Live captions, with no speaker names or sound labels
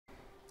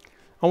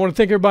I want to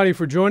thank everybody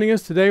for joining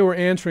us. Today we're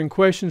answering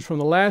questions from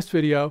the last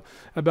video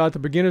about the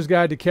beginner's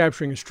guide to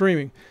capturing and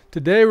streaming.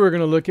 Today we're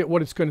going to look at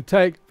what it's going to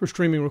take for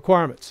streaming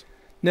requirements.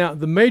 Now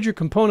the major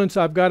components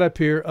I've got up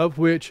here, of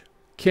which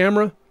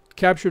camera,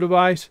 capture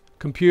device,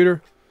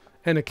 computer,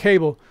 and a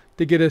cable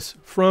to get us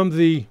from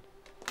the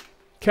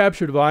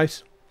capture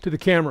device to the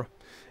camera.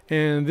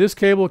 And this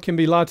cable can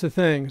be lots of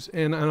things,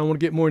 and I want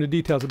to get more into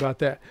details about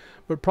that.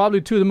 But probably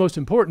two of the most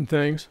important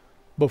things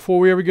before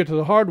we ever get to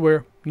the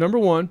hardware: number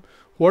one,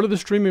 what are the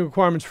streaming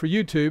requirements for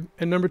YouTube?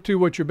 And number two,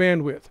 what's your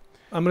bandwidth?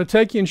 I'm going to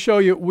take you and show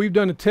you, we've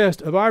done a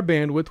test of our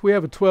bandwidth. We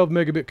have a 12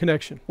 megabit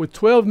connection. With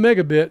 12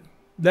 megabit,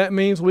 that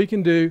means we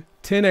can do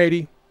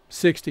 1080,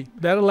 60.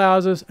 That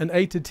allows us an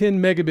 8 to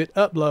 10 megabit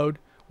upload.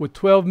 With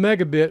 12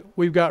 megabit,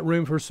 we've got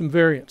room for some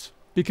variance,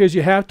 because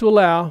you have to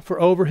allow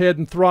for overhead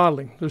and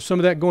throttling. There's some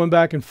of that going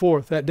back and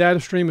forth. That data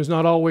stream is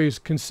not always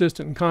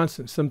consistent and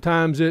constant.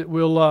 Sometimes it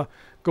will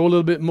go a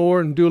little bit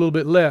more and do a little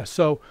bit less.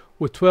 So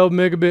with 12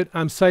 megabit,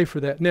 I'm safe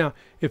for that. Now,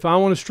 if I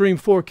want to stream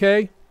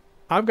 4K,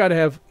 I've got to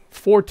have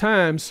 4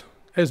 times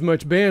as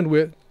much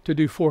bandwidth to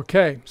do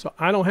 4K. So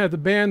I don't have the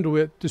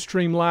bandwidth to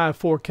stream live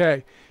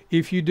 4K.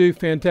 If you do,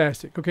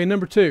 fantastic. Okay,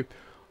 number two,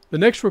 the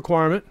next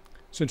requirement,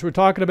 since we're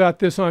talking about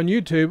this on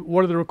YouTube,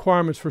 what are the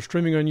requirements for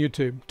streaming on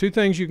YouTube? Two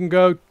things you can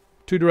go,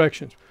 two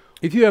directions.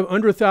 If you have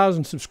under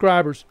 1,000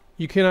 subscribers,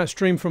 you cannot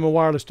stream from a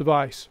wireless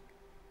device,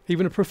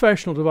 even a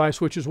professional device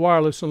which is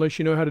wireless, unless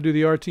you know how to do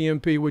the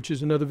RTMP, which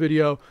is another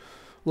video.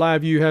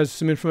 LiveView has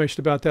some information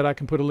about that. I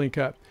can put a link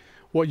up.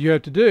 What you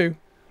have to do,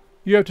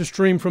 you have to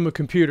stream from a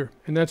computer,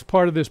 and that's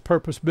part of this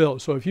purpose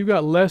built. So if you've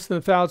got less than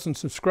 1,000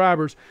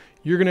 subscribers,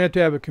 you're going to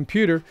have a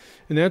computer,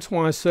 and that's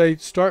why I say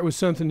start with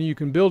something that you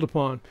can build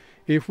upon.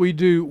 If we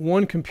do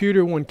one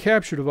computer, one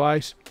capture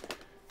device,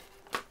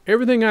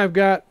 everything I've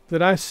got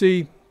that I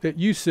see, that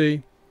you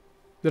see,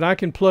 that I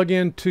can plug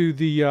into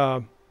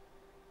the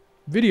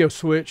video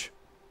switch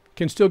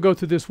can still go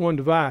through this one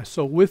device.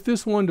 So with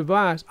this one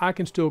device, I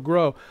can still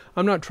grow.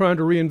 I'm not trying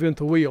to reinvent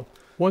the wheel.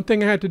 One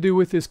thing I have to do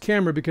with this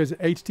camera, because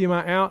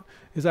HDMI out,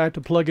 is I have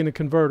to plug in a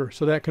converter.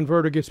 So that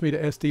converter gets me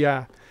to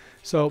SDI.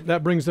 So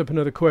that brings up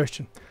another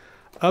question.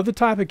 Of the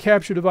type of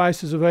capture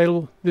devices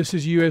available, this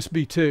is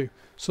USB 2.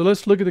 So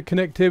let's look at the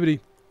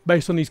connectivity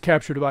based on these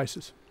capture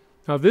devices.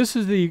 Now this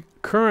is the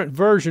current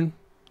version.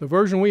 The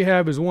version we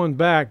have is one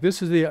back.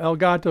 This is the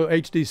Elgato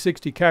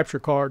HD60 capture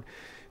card.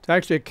 It's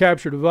actually a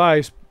capture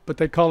device, but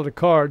they call it a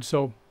card,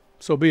 so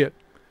be it.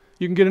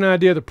 You can get an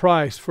idea of the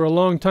price. For a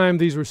long time,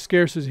 these were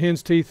scarce as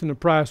hen's teeth, and the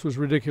price was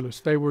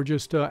ridiculous. They were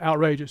just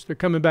outrageous. They're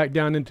coming back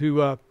down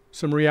into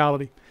some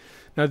reality.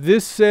 Now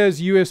this says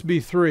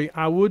USB 3.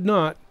 I would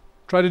not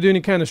try to do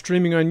any kind of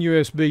streaming on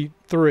USB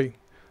 3.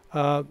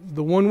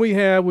 The one we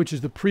have, which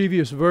is the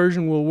previous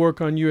version, will work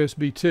on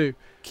USB 2.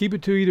 Keep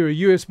it to either a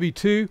USB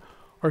 2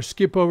 or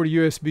skip over to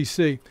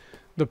USB-C.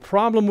 The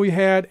problem we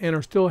had and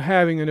are still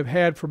having and have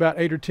had for about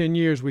 8 or 10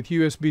 years with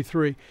USB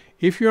 3,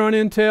 if you're on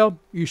Intel,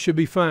 you should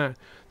be fine.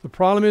 The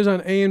problem is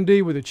on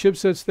AMD, with the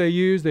chipsets they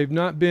use, they've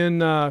not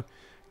been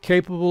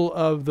capable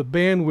of the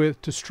bandwidth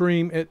to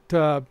stream at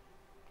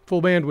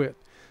full bandwidth.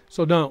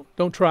 So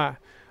don't try.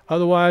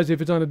 Otherwise,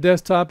 if it's on a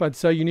desktop, I'd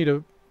say you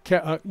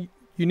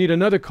need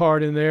another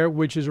card in there,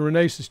 which is a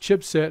Renesas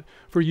chipset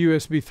for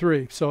USB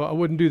 3. So I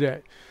wouldn't do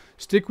that.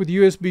 Stick with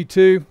USB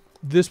 2.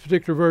 This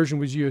particular version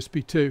was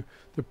USB 2.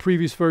 The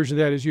previous version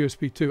of that is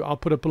USB 2. I'll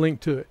put up a link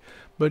to it.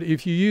 But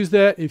if you use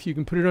that, if you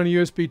can put it on a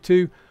USB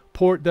 2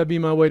 port, that'd be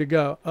my way to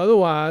go.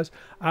 Otherwise,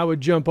 I would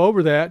jump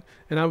over that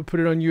and I would put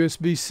it on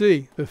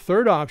USB-C. The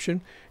third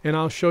option, and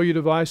I'll show you a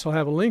device, I'll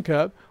have a link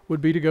up,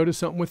 would be to go to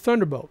something with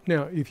Thunderbolt.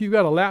 Now, if you've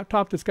got a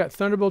laptop that's got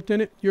Thunderbolt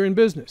in it, you're in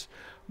business.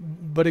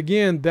 But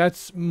again,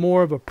 that's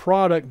more of a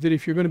product that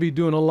if you're going to be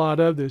doing a lot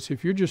of this,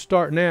 if you're just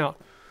starting out,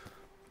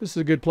 this is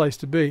a good place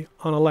to be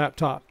on a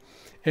laptop.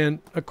 And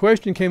a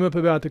question came up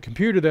about the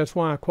computer. That's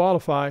why I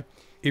qualify.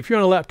 If you're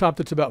on a laptop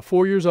that's about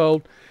 4 years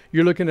old,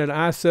 you're looking at an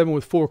i7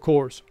 with 4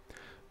 cores.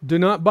 Do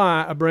not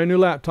buy a brand new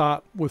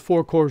laptop with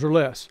 4 cores or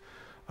less.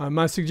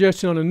 My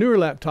suggestion on a newer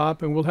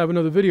laptop, and we'll have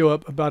another video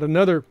up about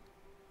another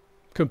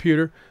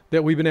computer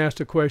that we've been asked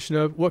a question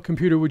of, what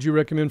computer would you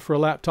recommend for a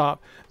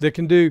laptop that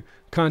can do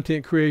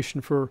content creation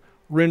for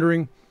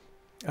rendering,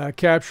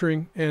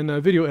 capturing, and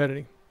video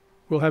editing?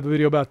 We'll have a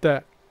video about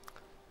that.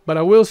 But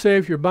I will say,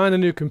 if you're buying a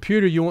new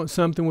computer, you want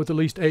something with at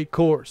least 8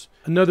 cores.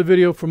 Another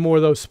video for more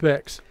of those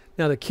specs.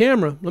 Now the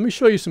camera, let me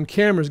show you some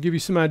cameras, give you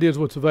some ideas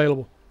of what's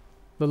available.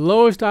 The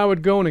lowest I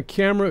would go in a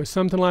camera is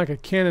something like a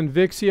Canon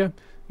VIXIA.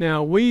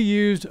 Now we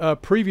used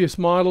previous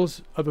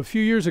models of a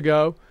few years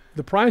ago.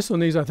 The price on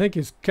these I think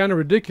is kind of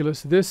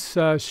ridiculous. This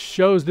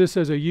shows this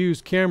as a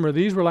used camera.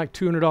 These were like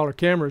 $200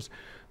 cameras.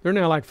 They're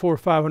now like $400 or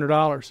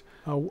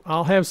 $500.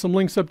 I'll have some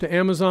links up to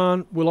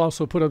Amazon. We'll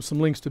also put up some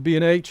links to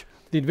B&H.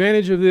 The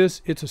advantage of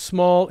this, it's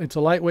a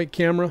lightweight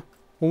camera.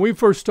 When we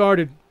first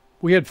started,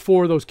 we had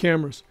 4 of those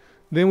cameras.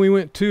 Then we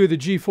went 2 of the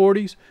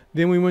G40s.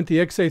 Then we went the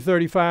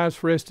XA35s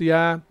for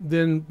SDI.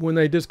 Then when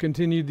they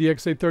discontinued the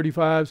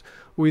XA35s,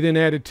 we then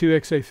added 2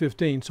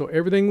 XA15. So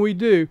everything we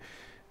do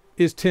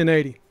is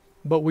 1080.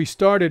 But we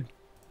started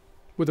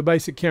with a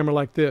basic camera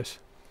like this.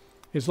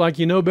 It's like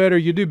you know better,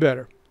 you do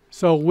better.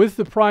 So with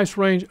the price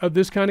range of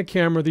this kind of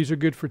camera, these are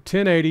good for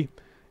 1080,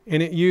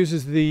 and it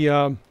uses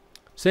the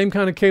same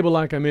kind of cable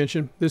like I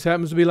mentioned. This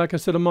happens to be, like I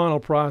said, a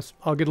monoprice.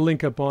 I'll get a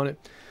link up on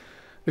it.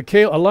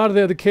 A lot of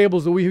the other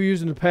cables that we've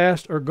used in the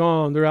past are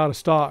gone. They're out of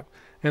stock.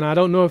 And I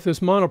don't know if this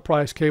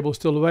monoprice cable is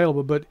still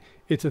available, but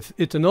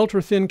it's an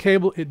ultra thin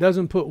cable. It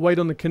doesn't put weight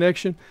on the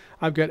connection.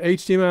 I've got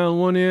HDMI on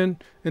one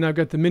end, and I've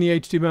got the mini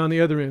HDMI on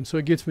the other end. So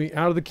it gets me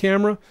out of the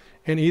camera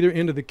and either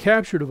into the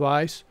capture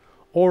device,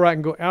 or I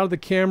can go out of the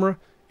camera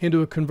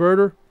into a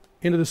converter,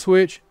 into the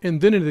switch,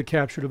 and then into the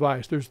capture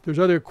device. There's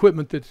other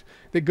equipment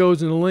that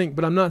goes in the link,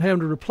 but I'm not having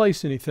to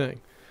replace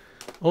anything.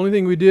 Only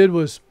thing we did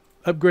was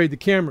upgrade the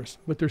cameras,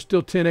 but they're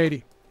still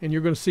 1080, and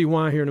you're going to see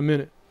why here in a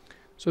minute.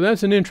 So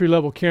that's an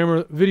entry-level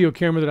camera, video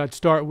camera that I'd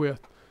start with.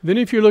 Then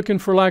if you're looking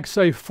for, like,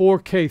 say,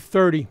 4K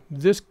 30,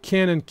 this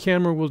Canon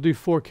camera will do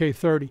 4K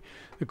 30.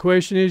 The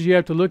question is you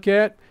have to look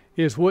at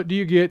is what do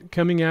you get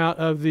coming out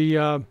of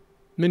the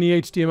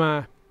mini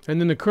HDMI. And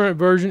then the current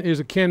version is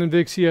a Canon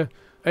VIXIA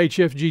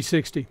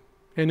XF400.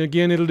 And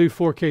again, it'll do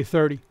 4K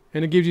 30.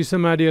 And it gives you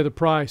some idea of the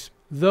price.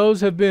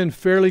 Those have been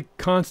fairly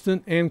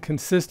constant and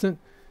consistent.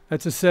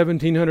 That's a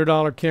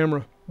 $1,700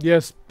 camera.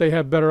 Yes, they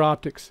have better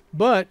optics.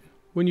 But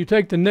when you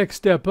take the next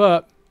step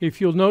up, if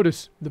you'll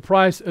notice the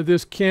price of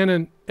this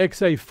Canon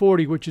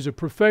XA40, which is a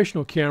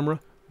professional camera,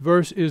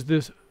 versus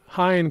this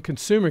high-end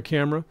consumer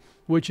camera,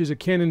 which is a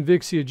Canon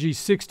VIXIA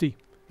G60,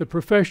 the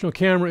professional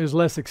camera is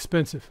less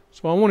expensive.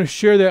 So I want to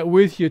share that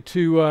with you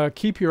to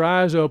keep your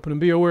eyes open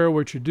and be aware of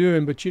what you're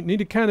doing, but you need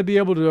to kind of be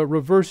able to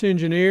reverse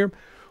engineer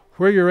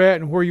where you're at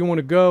and where you want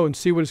to go and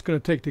see what it's going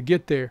to take to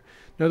get there.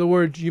 In other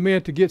words, you may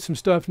have to get some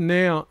stuff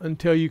now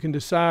until you can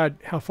decide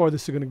how far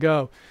this is going to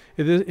go.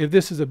 If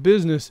this is a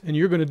business and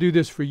you're going to do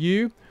this for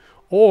you,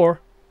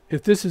 or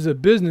if this is a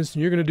business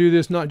and you're going to do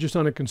this not just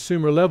on a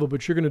consumer level,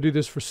 but you're going to do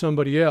this for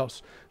somebody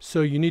else.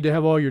 So you need to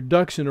have all your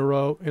ducks in a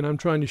row, and I'm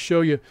trying to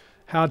show you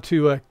how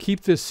to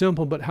keep this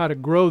simple, but how to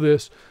grow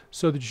this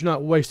so that you're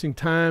not wasting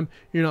time,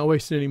 you're not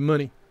wasting any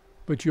money.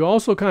 But you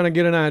also kind of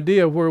get an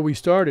idea of where we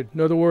started. In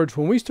other words,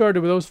 when we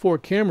started with those 4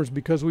 cameras,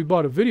 because we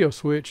bought a video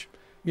switch,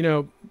 you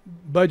know,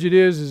 budget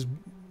is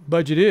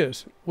budget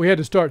is. We had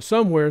to start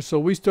somewhere, so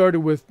we started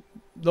with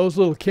those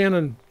little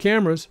Canon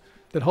cameras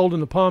that hold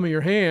in the palm of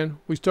your hand.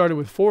 We started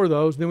with 4 of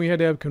those. Then we had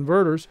to have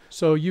converters.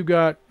 So you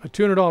got a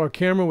 $200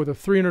 camera with a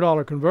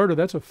 $300 converter.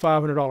 That's a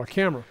 $500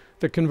 camera.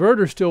 The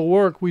converters still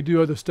work. We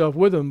do other stuff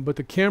with them, but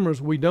the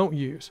cameras we don't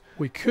use.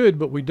 We could,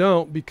 but we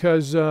don't,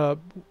 because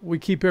we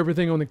keep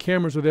everything on the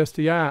cameras with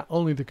SDI.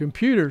 Only the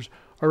computers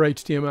are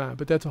HDMI,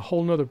 but that's a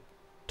whole nother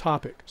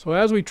topic. So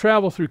as we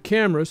travel through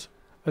cameras,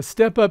 a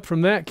step up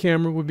from that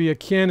camera would be a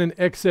Canon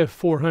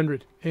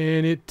XF400,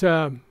 and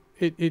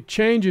it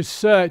changes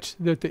such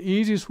that the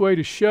easiest way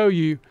to show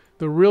you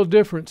the real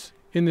difference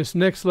in this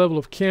next level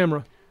of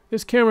camera,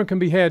 this camera can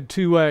be had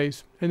 2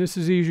 ways, and this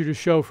is easier to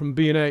show from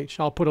B&H.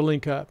 I'll put a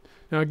link up.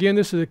 Now again,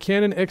 this is a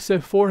Canon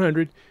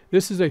XF400.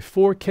 This is a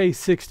 4K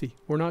 60.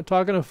 We're not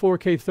talking a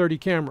 4K 30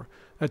 camera.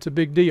 That's a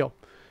big deal.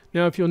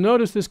 Now if you'll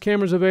notice, this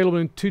camera is available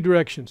in 2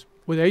 directions,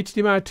 with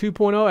HDMI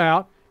 2.0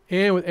 out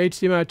and with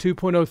HDMI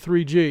 2.0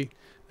 3G.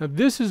 Now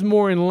this is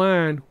more in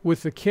line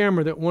with the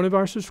camera that one of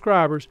our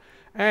subscribers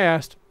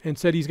asked and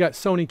said he's got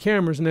Sony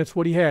cameras, and that's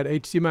what he had,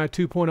 HDMI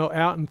 2.0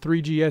 out and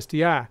 3G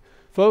SDI.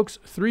 Folks,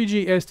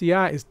 3G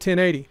SDI is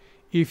 1080.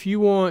 If you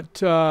want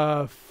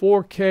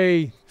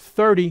 4K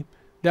 30,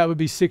 that would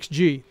be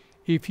 6G.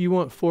 If you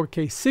want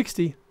 4K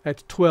 60,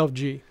 that's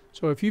 12G.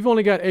 So if you've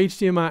only got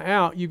HDMI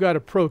out, you've got a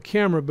pro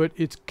camera, but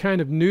it's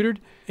kind of neutered.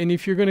 And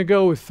if you're going to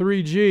go with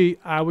 3G,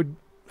 I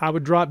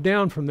would drop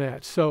down from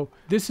that. So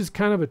this is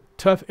kind of a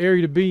tough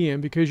area to be in,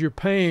 because you're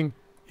paying,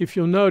 if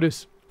you'll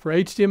notice, for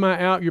HDMI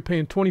out, you're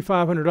paying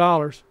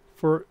 $2,500.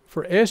 For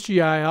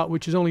SGI out,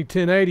 which is only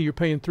 1080, you're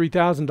paying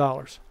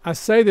 $3,000. I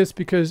say this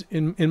because,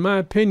 in my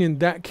opinion,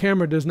 that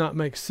camera does not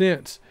make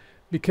sense.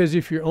 Because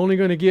if you're only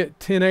going to get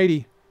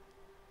 1080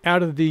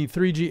 out of the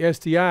 3G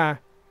SDI,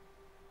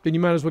 then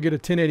you might as well get a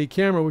 1080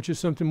 camera, which is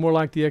something more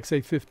like the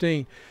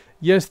XA15.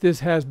 Yes,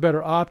 this has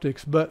better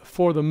optics, but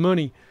for the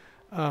money,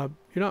 you're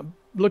not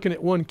looking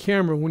at one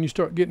camera. When you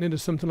start getting into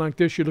something like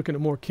this, you're looking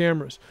at more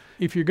cameras.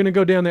 If you're going to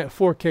go down that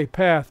 4K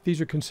path,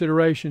 these are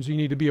considerations you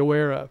need to be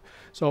aware of.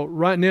 So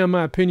right now,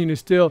 my opinion is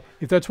still,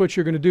 if that's what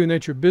you're going to do and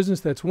that's your business,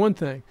 that's one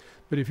thing.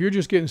 But if you're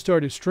just getting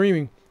started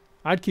streaming,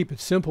 I'd keep it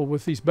simple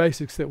with these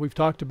basics that we've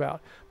talked about.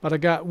 But I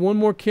got one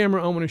more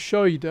camera I want to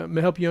show you to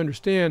help you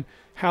understand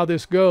how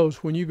this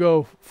goes when you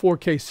go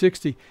 4K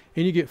 60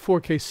 and you get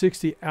 4K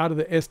 60 out of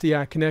the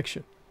SDI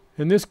connection.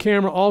 And this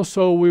camera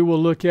also we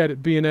will look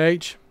at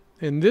B&H.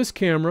 And this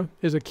camera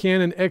is a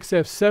Canon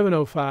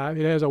XF705.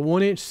 It has a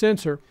 1-inch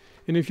sensor,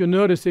 and if you'll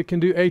notice, it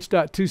can do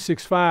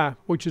H.265,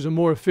 which is a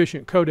more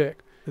efficient codec.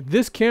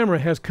 This camera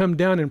has come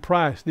down in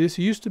price. This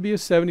used to be a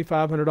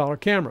 $7,500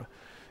 camera.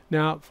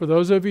 Now, for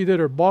those of you that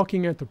are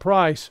balking at the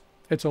price,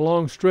 it's a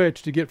long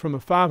stretch to get from a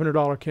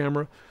 $500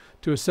 camera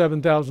to a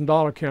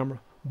 $7,000 camera.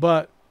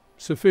 But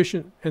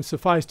sufficient and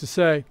suffice to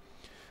say,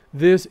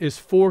 This is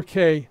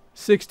 4K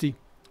 60,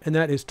 and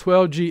that is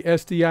 12G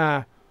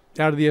SDI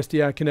out of the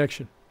SDI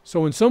connection. So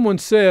when someone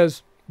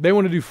says they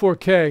want to do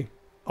 4K,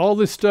 all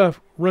this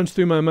stuff runs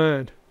through my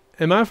mind.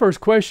 And my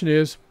first question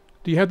is,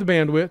 do you have the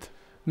bandwidth?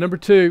 Number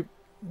two,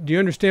 do you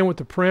understand what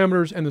the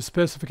parameters and the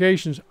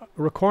specifications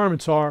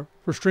requirements are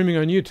for streaming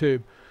on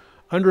YouTube?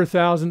 Under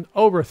 1,000,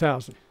 over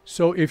 1,000.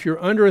 So if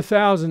you're under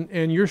 1,000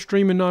 and you're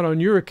streaming not on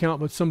your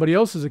account but somebody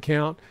else's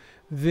account,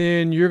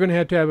 then you're going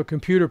to have a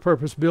computer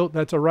purpose built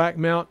that's a rack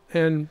mount,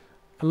 and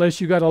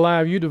unless you got a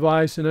live view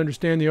device and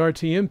understand the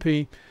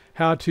RTMP,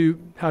 how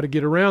to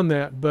get around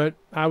that. But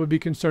I would be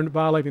concerned of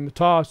violating the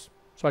TOS,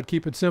 so I'd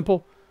keep it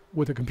simple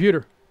with a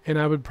computer. And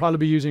I would probably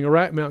be using a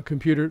rack mount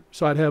computer,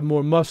 so I'd have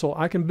more muscle.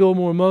 I can build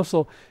more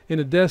muscle in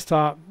a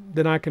desktop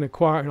than I can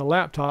acquire in a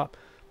laptop,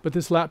 but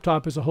this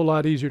laptop is a whole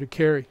lot easier to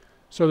carry.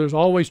 So there's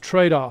always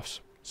trade-offs.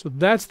 So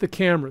that's the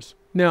cameras.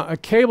 Now, a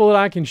cable that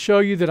I can show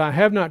you that I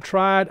have not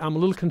tried, I'm a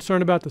little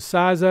concerned about the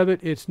size of it.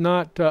 It's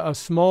not a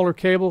smaller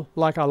cable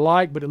like I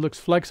like, but it looks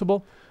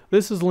flexible.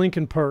 This is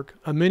Lincoln Perk,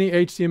 a mini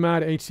HDMI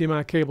to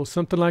HDMI cable,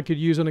 something like you'd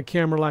use on a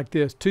camera like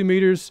this. 2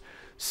 meters,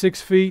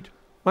 6 feet.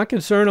 My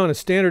concern on a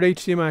standard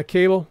HDMI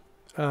cable,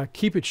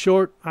 keep it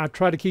short. I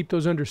try to keep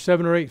those under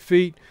 7 or 8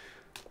 feet.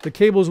 The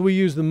cables we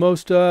use the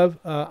most of,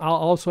 I'll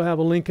also have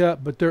a link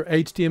up, but they're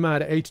HDMI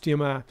to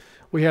HDMI.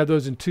 We have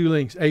those in 2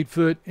 links, 8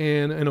 foot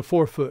and a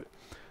 4 foot.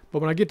 But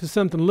when I get to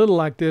something little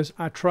like this,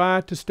 I try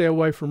to stay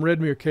away from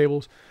red mirror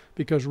cables,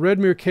 because red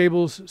mirror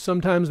cables,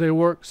 sometimes they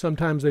work,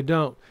 sometimes they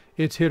don't.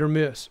 It's hit or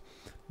miss.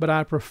 But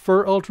I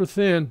prefer ultra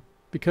thin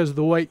because of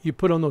the weight you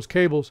put on those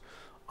cables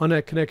on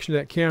that connection to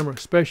that camera,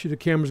 especially if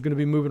the camera's going to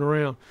be moving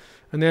around.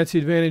 And that's the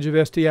advantage of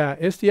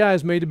SDI. SDI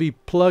is made to be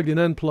plugged and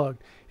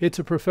unplugged. It's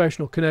a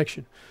professional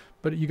connection.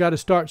 But you got to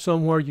start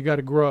somewhere, you got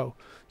to grow.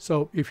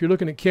 So if you're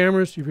looking at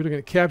cameras, if you're looking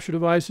at capture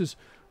devices,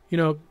 you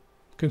know,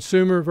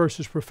 consumer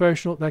versus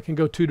professional, that can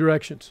go 2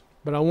 directions.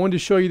 But I wanted to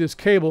show you this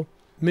cable,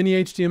 mini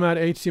HDMI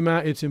to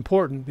HDMI. It's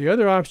important. The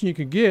other option you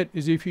can get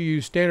is if you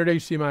use standard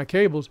HDMI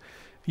cables,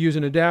 use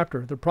an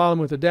adapter. The problem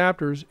with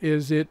adapters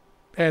is it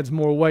adds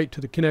more weight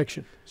to the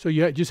connection. So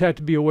you just have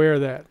to be aware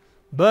of that.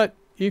 But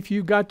if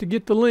you've got to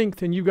get the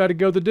length and you've got to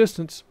go the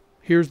distance,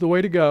 here's the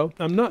way to go.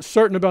 I'm not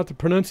certain about the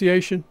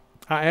pronunciation.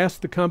 I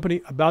asked the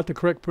company about the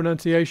correct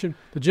pronunciation.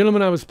 The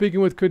gentleman I was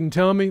speaking with couldn't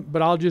tell me,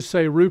 but I'll just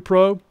say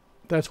RuPro.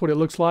 That's what it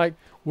looks like.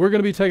 We're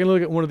going to be taking a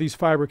look at one of these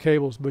fiber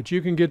cables, but you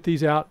can get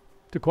these out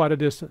to quite a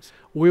distance.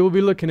 We will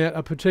be looking at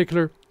a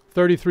particular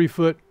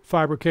 33-foot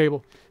fiber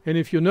cable. And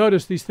if you'll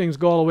notice, these things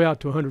go all the way out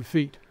to 100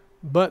 feet.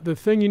 But the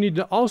thing you need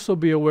to also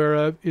be aware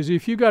of is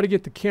if you got to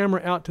get the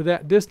camera out to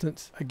that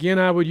distance, again,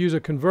 I would use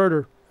a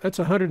converter. That's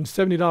a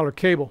 $170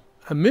 cable.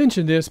 I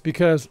mentioned this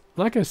because,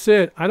 like I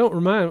said, I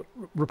don't mind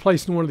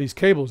replacing one of these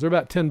cables. They're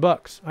about 10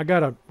 bucks. I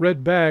got a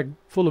red bag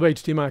full of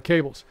HDMI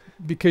cables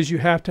because you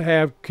have to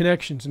have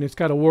connections and it's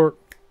got to work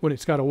when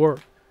it's got to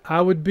work.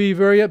 I would be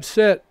very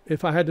upset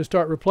if I had to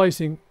start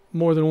replacing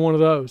more than one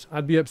of those.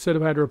 I'd be upset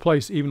if I had to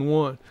replace even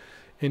one.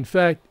 In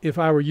fact, if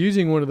I were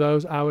using one of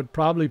those, I would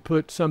probably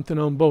put something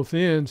on both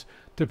ends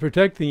to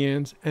protect the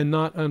ends and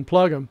not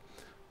unplug them,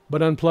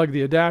 but unplug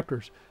the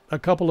adapters. A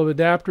couple of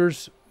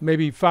adapters,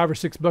 maybe $5 or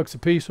 $6 a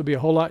piece, would be a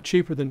whole lot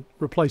cheaper than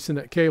replacing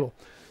that cable.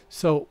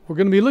 So we're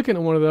going to be looking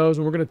at one of those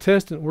and we're going to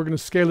test it. We're going to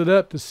scale it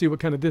up to see what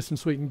kind of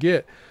distance we can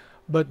get.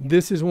 But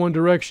this is one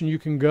direction you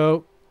can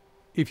go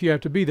if you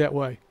have to be that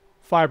way.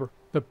 Fiber.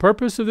 The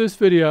purpose of this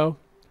video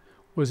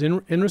was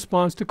in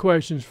response to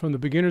questions from the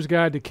Beginner's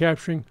Guide to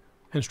Capturing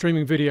and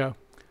Streaming Video.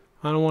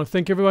 I want to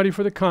thank everybody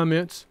for the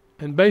comments.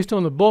 And based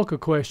on the bulk of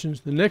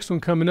questions, the next one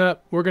coming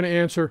up, we're going to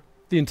answer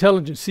the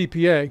Intelligent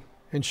CPA.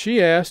 And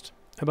she asked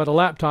about a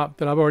laptop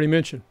that I've already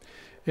mentioned.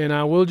 And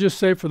I will just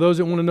say, for those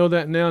that want to know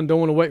that now and don't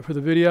want to wait for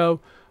the video,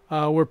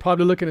 we're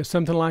probably looking at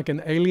something like an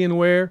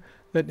Alienware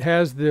that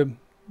has the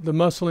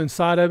muscle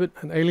inside of it,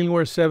 an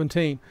Alienware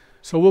 17.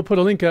 So we'll put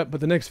a link up, but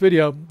the next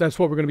video, that's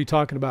what we're going to be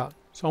talking about.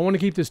 So I want to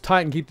keep this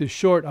tight and keep this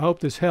short. I hope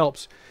this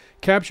helps.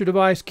 Capture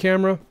device,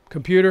 camera,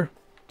 computer,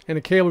 and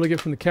a cable to get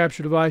from the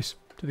capture device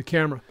to the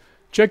camera.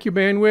 Check your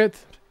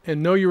bandwidth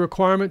and know your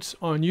requirements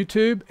on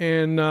YouTube.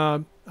 And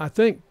I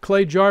think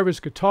Clay Jarvis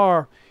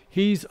Guitar,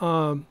 he's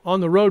on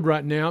the road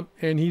right now,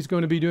 and he's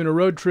going to be doing a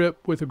road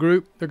trip with a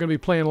group. They're going to be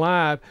playing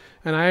live,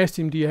 and I asked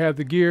him, do you have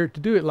the gear to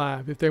do it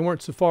live? If they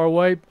weren't so far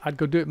away, I'd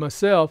go do it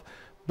myself,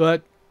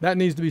 but that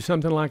needs to be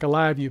something like a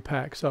live view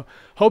pack. So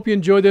hope you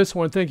enjoyed this. I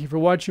want to thank you for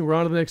watching. We're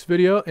on to the next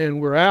video,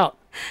 and we're out.